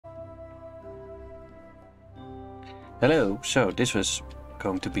Hello, so this was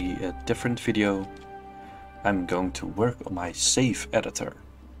going to be a different video. I'm going to work on my save editor.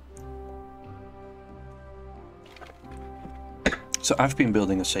 So I've been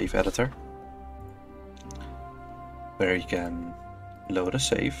building a save editor where you can load a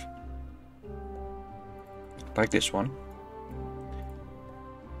save like this one,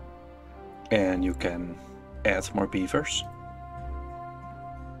 and you can add more beavers.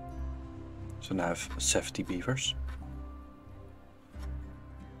 So now I have 70 beavers.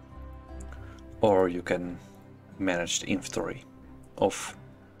 Or you can manage the inventory of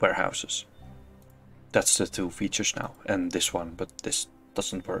warehouses. That's the two features now, and this one, but this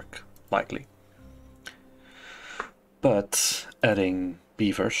doesn't work likely. But adding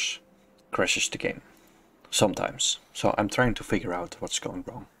beavers crashes the game sometimes. So I'm trying to figure out what's going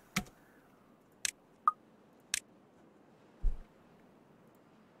wrong.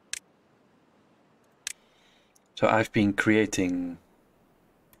 So I've been creating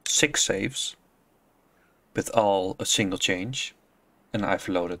 6 saves with all a single change, and I've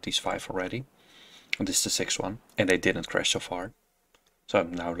loaded these 5 already, and this is the 6th one, and they didn't crash so far. So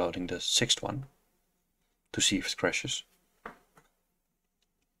I'm now loading the 6th one to see if it crashes.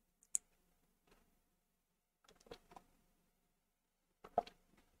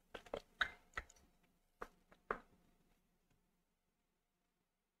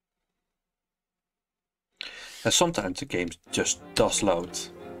 And sometimes the game just does load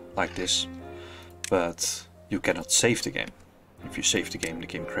like this, but you cannot save the game. If you save the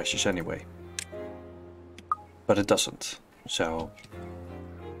game crashes anyway. But it doesn't. So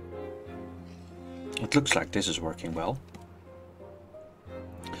it looks like this is working well.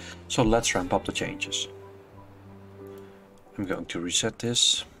 So let's ramp up the changes. I'm going to reset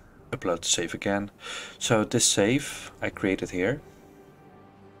this, upload the save again. So this save I created here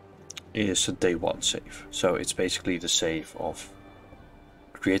is a day 1 save. So it's basically the save of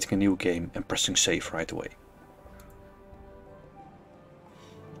creating a new game and pressing save right away.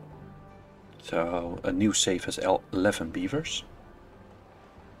 So a new save has 11 beavers,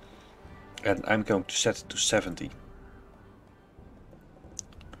 and I'm going to set it to 70.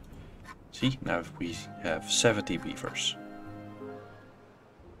 See, now we have 70 beavers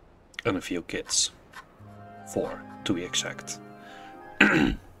and a few kids, 4 to be exact.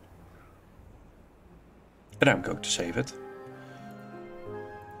 And I'm going to save it.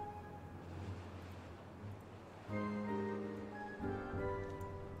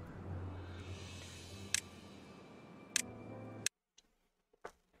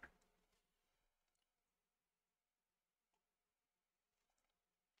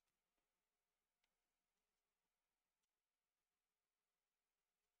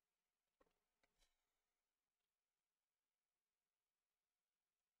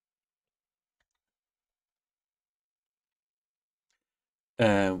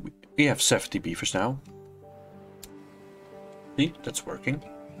 We have 70 beavers now. See, that's working.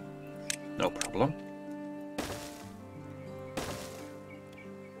 No problem.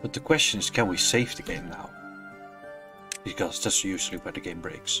 But the question is, can we save the game now? Because that's usually where the game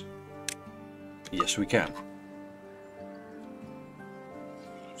breaks. Yes, we can.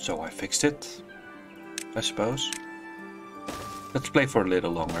 So I fixed it, I suppose. Let's play for a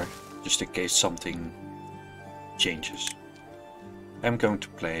little longer, just in case something changes. I'm going to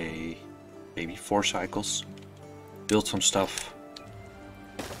play maybe 4 cycles, build some stuff,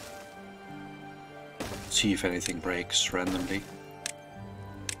 see if anything breaks randomly.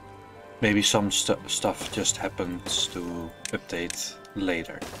 Maybe some stuff just happens to update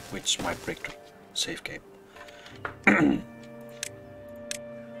later, which might break the save game. And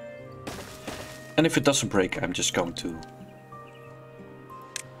if it doesn't break, I'm just going to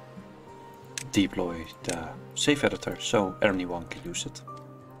deploy the save editor so anyone can use it.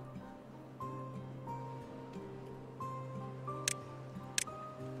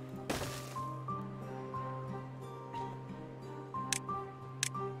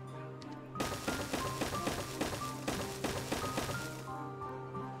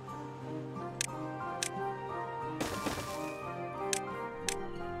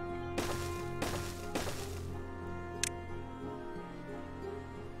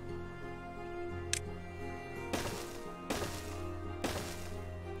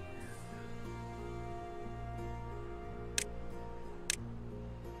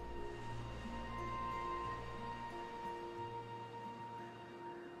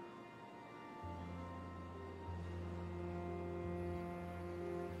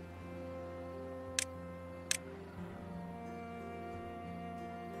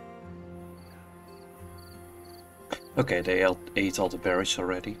 Okay, they ate all the berries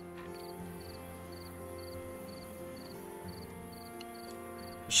already.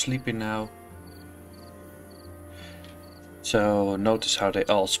 sleepy now. So notice how they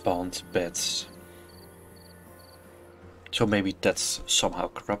all spawned beds. So maybe that's somehow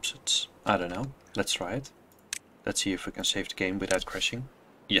corrupts it. I don't know. Let's try it. Let's see if we can save the game without crashing.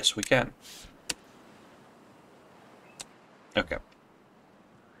 Yes, we can. Okay.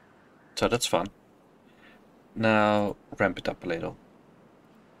 So that's fun. Now ramp it up a little.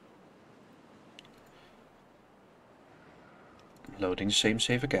 Loading the same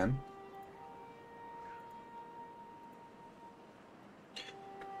save again.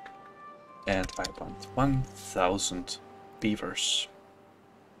 And I want 1000 beavers.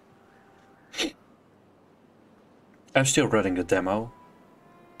 I'm still running the demo.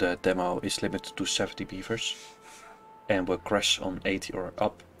 The demo is limited to 70 beavers and will crash on 80 or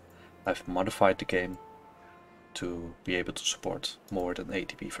up. I've modified the game to be able to support more than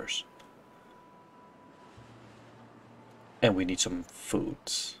 80 beavers. And we need some food.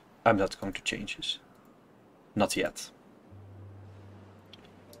 I'm not going to change this. Not yet.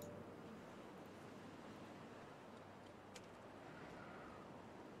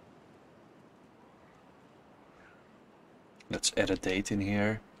 Let's add a date in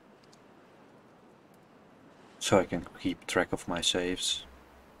here, so I can keep track of my saves.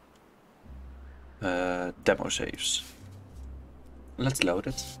 Demo saves. Let's load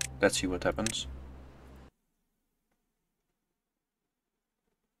it. Let's see what happens.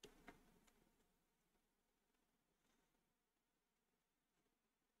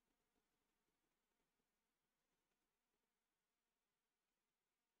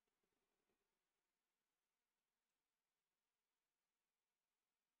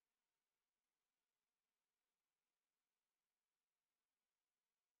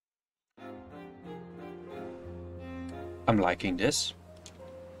 I'm liking this.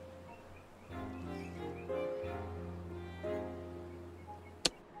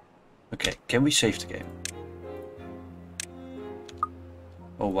 Okay, can we save the game?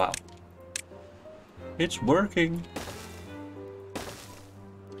 Oh wow. It's working!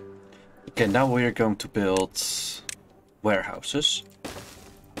 Okay, now we're going to build warehouses.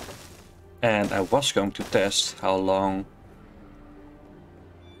 And I was going to test how long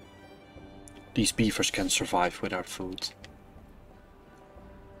these beavers can survive without food.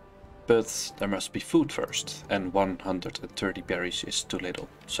 But there must be food first, and 130 berries is too little.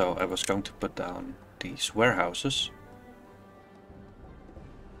 So I was going to put down these warehouses.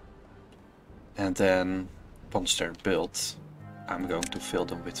 And then, once they're built, I'm going to fill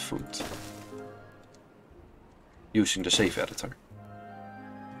them with food. Using the Save Editor.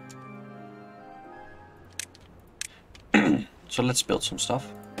 So let's build some stuff.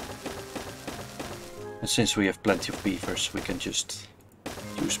 And since we have plenty of beavers, we can just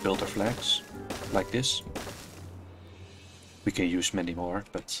use builder flags, like this. We can use many more,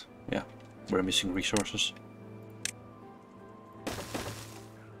 but yeah, we're missing resources.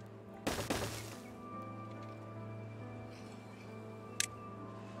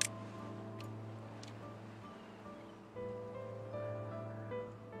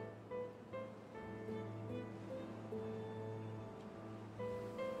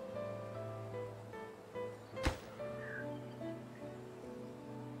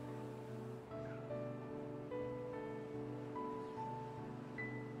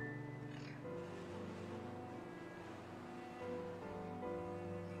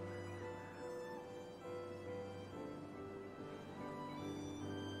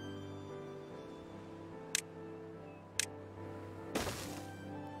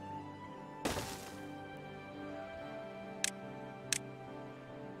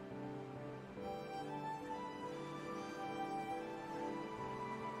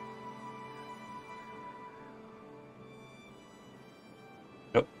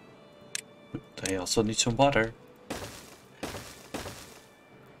 Oh, they also need some water.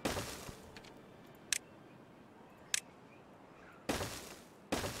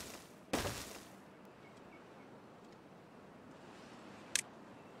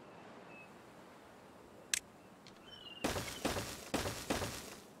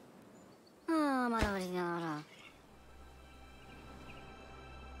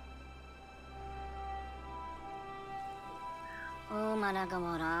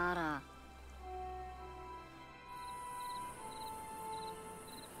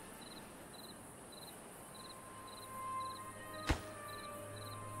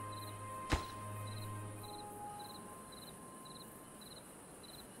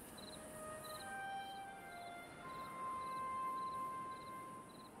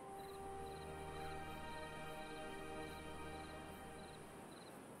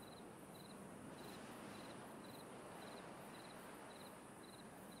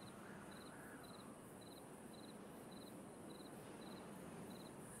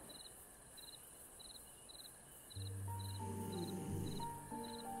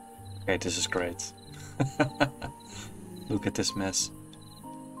 Okay, this is great. Look at this mess.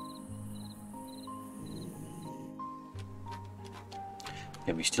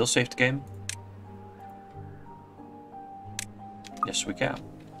 Can we still save the game? Yes, we can.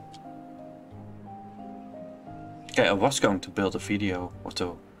 Okay, I was going to build a video, or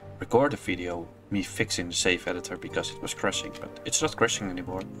to record a video, me fixing the save editor because it was crashing, but it's not crashing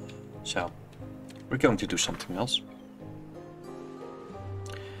anymore. So, we're going to do something else.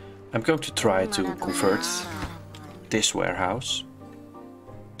 I'm going to try to convert this warehouse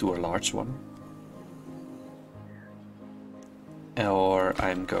to a large one. Or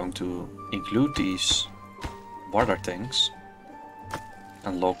I'm going to include these water tanks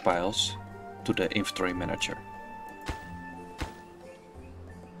and log piles to the inventory manager.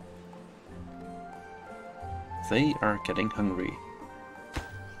 They are getting hungry.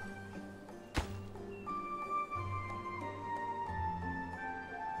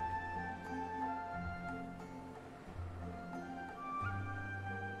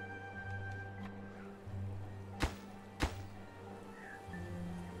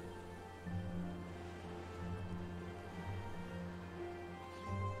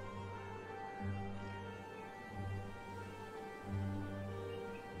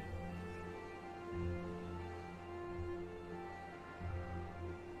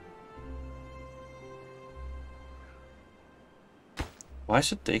 Why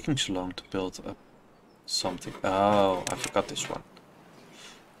is it taking so long to build up something? Oh, I forgot this one.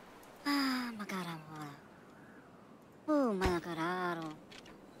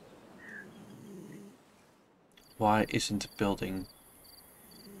 Why isn't it building?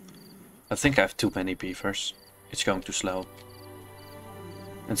 I think I have too many beavers. It's going too slow.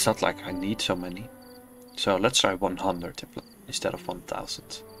 It's not like I need so many. So let's try 100 instead of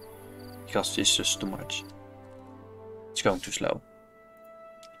 1000. Because it's just too much. It's going too slow.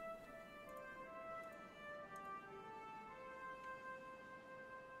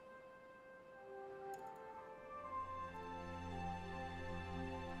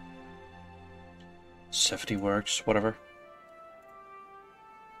 $70 works, whatever.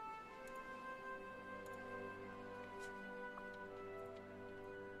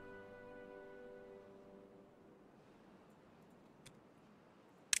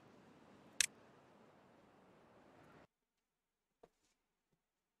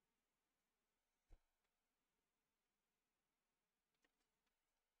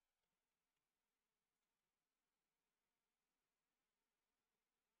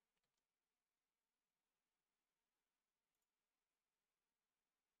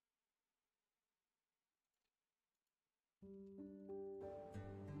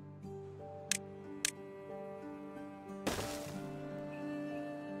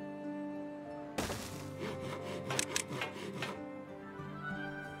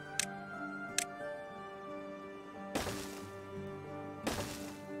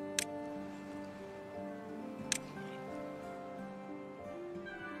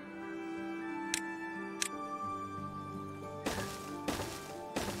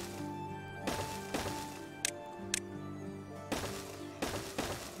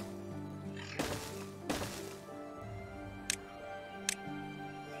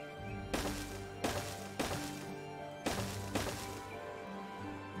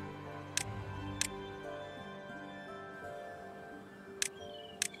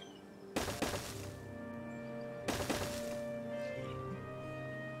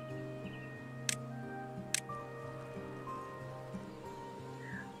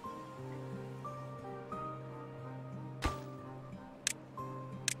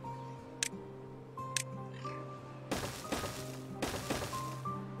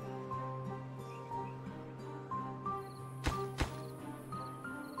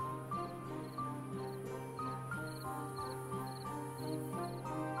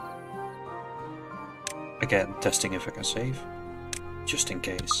 Again, testing if I can save, just in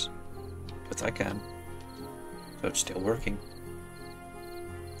case, but I can, so it's still working.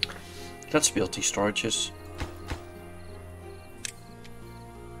 Let's build these storages.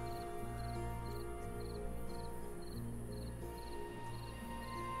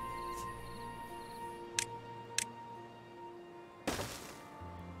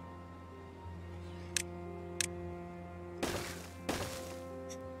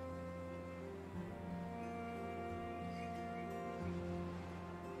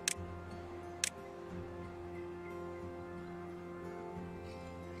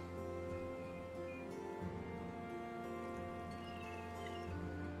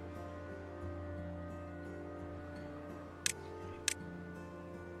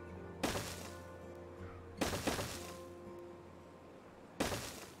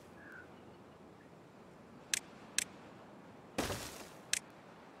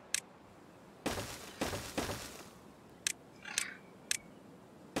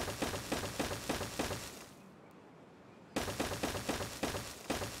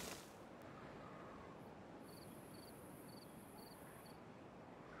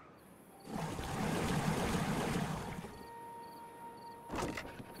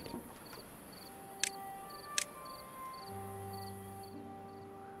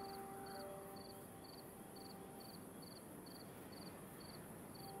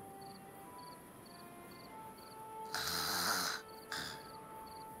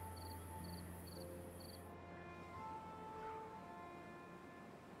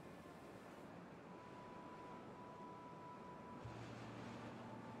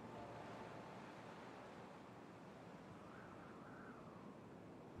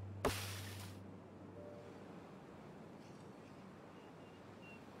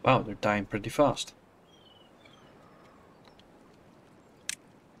 Wow, they're dying pretty fast.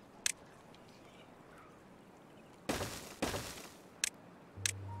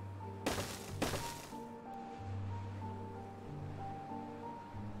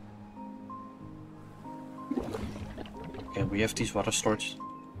 Okay, we have these water storage.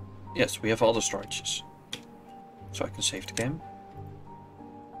 Yes, we have all the storages. So I can save the game.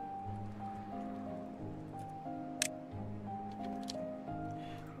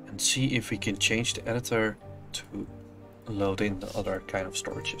 And see if we can change the editor to load in the other kind of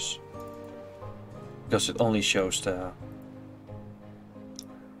storages. Because it only shows the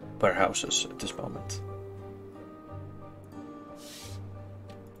warehouses at this moment.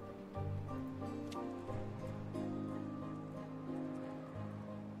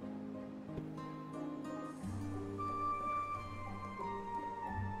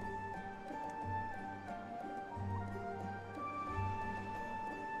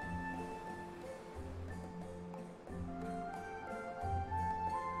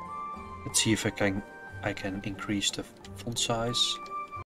 Let's see if I can increase the font size.